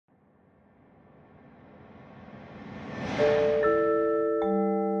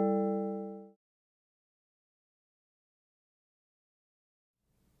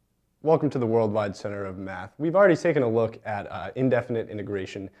Welcome to the Worldwide Center of Math. We've already taken a look at indefinite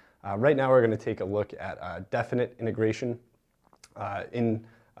integration. Right now we're going to take a look at definite integration in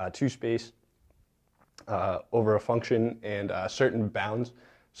two-space over a function and certain bounds.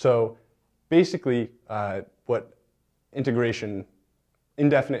 So basically what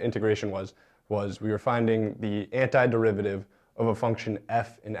indefinite integration was we were finding the antiderivative of a function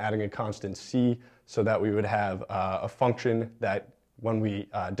f and adding a constant c so that we would have a function that when we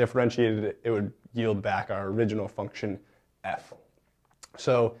differentiated it, it would yield back our original function f.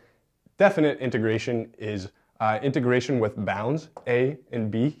 So definite integration is integration with bounds a and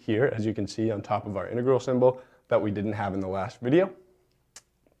b here, as you can see on top of our integral symbol that we didn't have in the last video.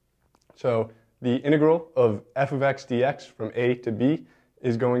 So the integral of f of x dx from a to b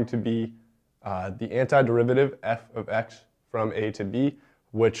is going to be the antiderivative f of x from a to b,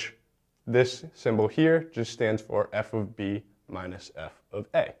 which this symbol here just stands for f of b minus f of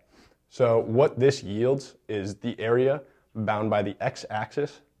a. So what this yields is the area bound by the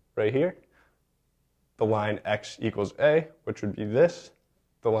x-axis right here, the line x equals a, which would be this,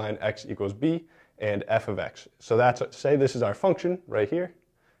 the line x equals b, and f of x. So that's, say this is our function right here.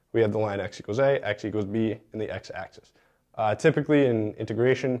 We have the line x equals a, x equals b, and the x-axis. Typically in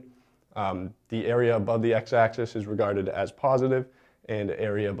integration, the area above the x-axis is regarded as positive, and the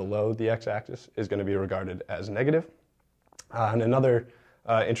area below the x-axis is going to be regarded as negative. And another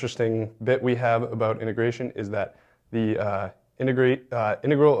interesting bit we have about integration is that the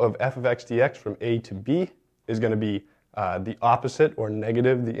integral of f of x dx from a to b is going to be the opposite or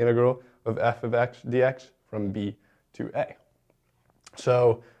negative the integral of f of x dx from b to a.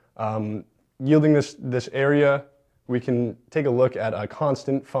 So yielding this area, we can take a look at a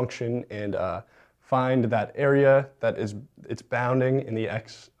constant function and find that area that it's bounding in the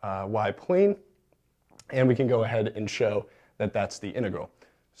x, y plane, and we can go ahead and show that that's the integral.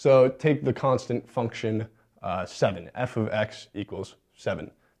 So take the constant function 7, f of x equals 7.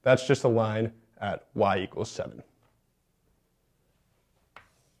 That's just a line at y equals 7.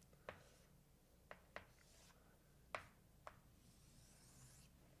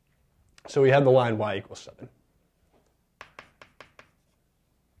 So we have the line y equals 7.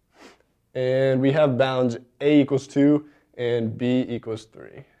 And we have bounds a equals 2 and b equals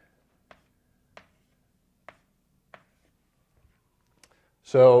 3.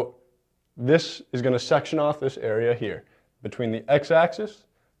 So this is going to section off this area here between the x-axis,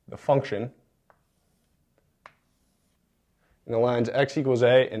 the function, and the lines x equals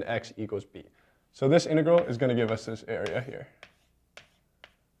a and x equals b. So this integral is going to give us this area here.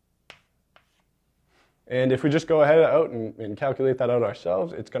 And if we just go ahead and calculate that out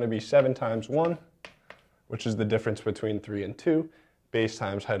ourselves, it's going to be 7 times 1, which is the difference between 3 and 2. Base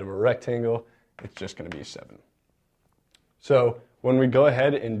times height of a rectangle, it's just going to be 7. So when we go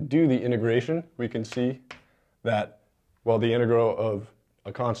ahead and do the integration, we can see that, well, the integral of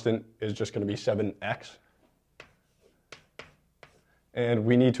a constant is just going to be 7x. And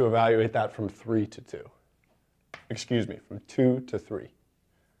we need to evaluate that from 3 to 2. Excuse me, from 2 to 3.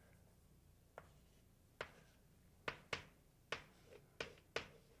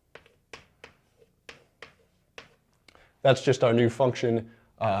 That's just our new function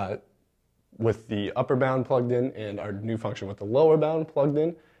with the upper bound plugged in and our new function with the lower bound plugged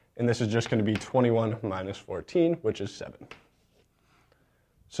in. And this is just going to be 21 minus 14, which is 7.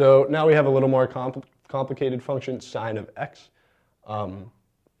 So now we have a little more complicated function, sine of x. I'll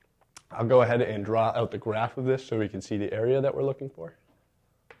go ahead and draw out the graph of this so we can see the area that we're looking for.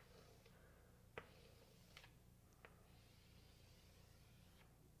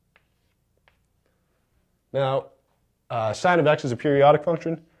 Now, sine of x is a periodic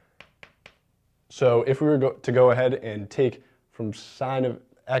function. So if we were to go ahead and take from sine of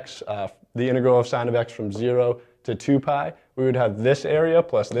x, the integral of sine of x from 0 to 2 pi, we would have this area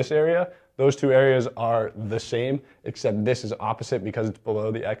plus this area. Those two areas are the same, except this is opposite because it's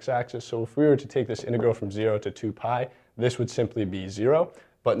below the x-axis. So if we were to take this integral from 0 to 2 pi, this would simply be 0.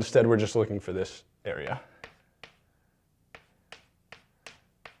 But instead, we're just looking for this area.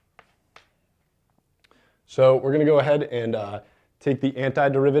 So we're going to go ahead and take the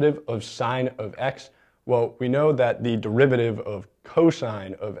antiderivative of sine of x. Well, we know that the derivative of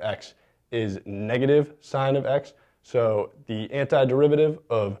cosine of x is negative sine of x. So the antiderivative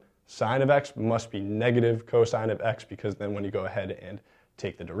of sine of x must be negative cosine of x, because then when you go ahead and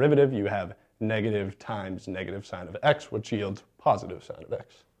take the derivative, you have negative times negative sine of x, which yields positive sine of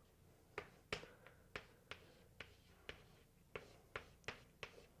x.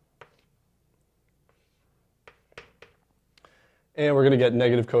 And we're going to get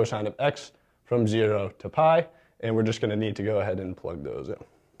negative cosine of x from 0 to pi, and we're just going to need to go ahead and plug those in.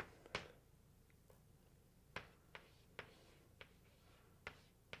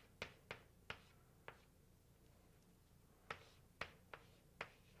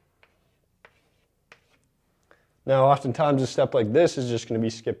 Now, oftentimes a step like this is just going to be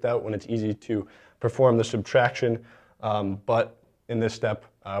skipped out when it's easy to perform the subtraction, but in this step,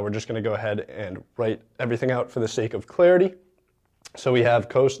 we're just going to go ahead and write everything out for the sake of clarity. So we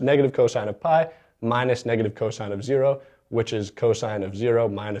have negative cosine of pi minus negative cosine of 0, which is cosine of 0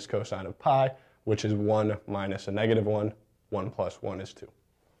 minus cosine of pi, which is 1 minus a negative 1. 1 plus 1 is 2.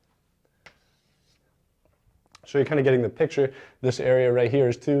 So you're kind of getting the picture. This area right here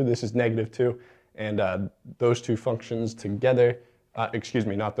is 2, this is negative 2, and those two functions together, excuse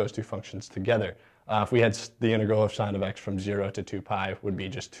me, not those two functions together. If we had the integral of sine of x from 0 to 2 pi, would be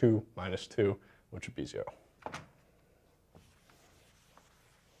just 2 minus 2, which would be 0.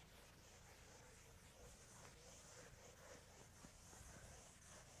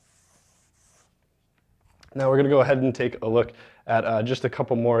 Now we're going to go ahead and take a look at just a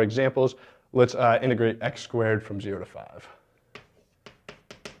couple more examples. Let's integrate x squared from 0 to 5.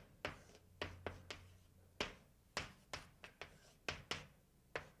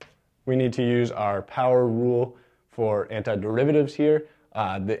 We need to use our power rule for antiderivatives here.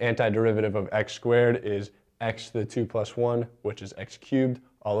 The antiderivative of x squared is x to the 2 plus 1, which is x cubed,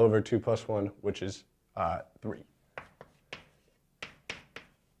 all over 2 plus 1, which is 3.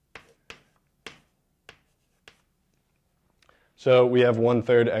 So we have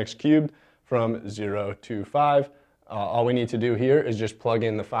 1/3 x cubed from 0 to 5. All we need to do here is just plug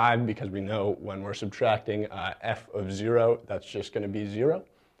in the 5 because we know when we're subtracting f of 0, that's just going to be 0.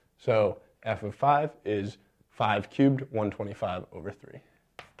 So f of 5 is 5 cubed, 125 over 3.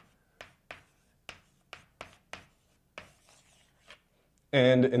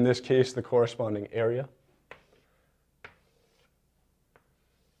 And in this case, the corresponding area.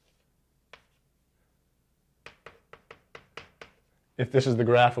 If this is the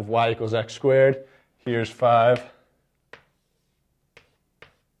graph of y equals x squared, here's 5.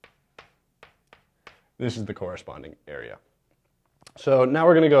 This is the corresponding area. So now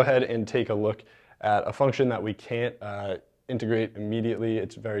we're going to go ahead and take a look at a function that we can't integrate immediately.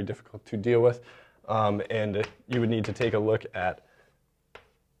 It's very difficult to deal with. And you would need to take a look at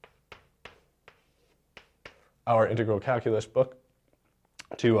our integral calculus book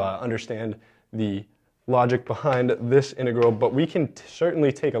to understand the logic behind this integral, but we can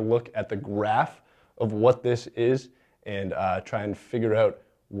certainly take a look at the graph of what this is and try and figure out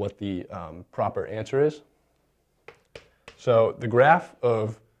what the proper answer is. So the graph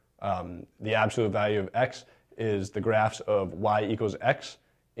of the absolute value of x is the graphs of y equals x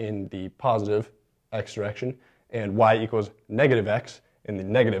in the positive x direction and y equals negative x in the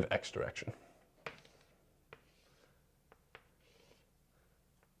negative x direction.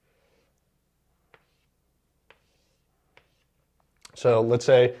 So let's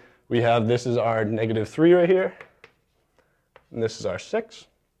say we have, this is our -3 right here, and this is our 6.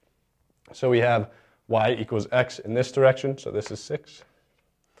 So we have y equals x in this direction, so this is 6,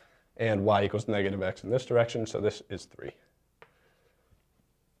 and y equals negative x in this direction, so this is 3.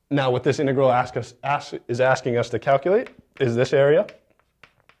 Now what this integral is asking us to calculate is this area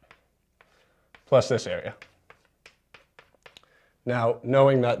plus this area. Now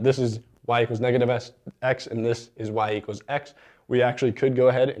knowing that this is y equals negative x and this is y equals x, we actually could go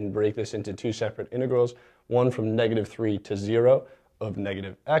ahead and break this into two separate integrals, one from -3 to 0 of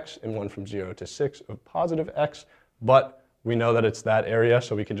negative x and one from 0 to 6 of positive x, but we know that it's that area,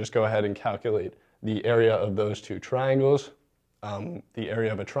 so we can just go ahead and calculate the area of those two triangles. The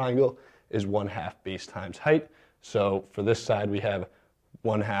area of a triangle is 1/2 base times height, so for this side we have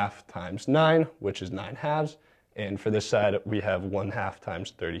 1/2 times 9, which is 9/2, and for this side we have 1/2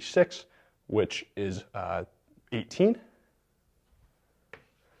 times 36, which is 18.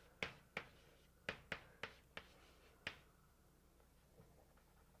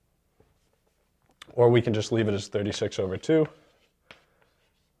 Or we can just leave it as 36 over 2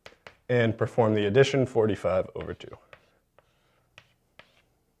 and perform the addition, 45 over 2.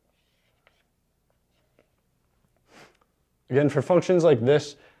 Again, for functions like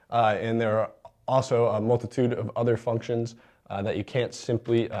this, and there are also a multitude of other functions that you can't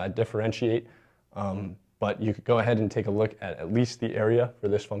simply differentiate, but you could go ahead and take a look at least the area for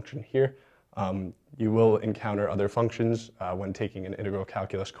this function here. You will encounter other functions when taking an integral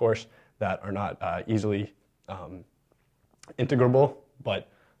calculus course that are not easily integrable, but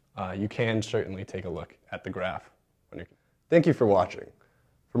you can certainly take a look at the graph. Thank you for watching.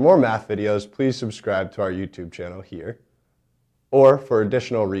 For more math videos, please subscribe to our YouTube channel here, or for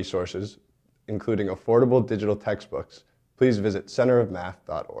additional resources, including affordable digital textbooks, please visit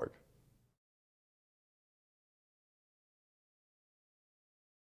centerofmath.org.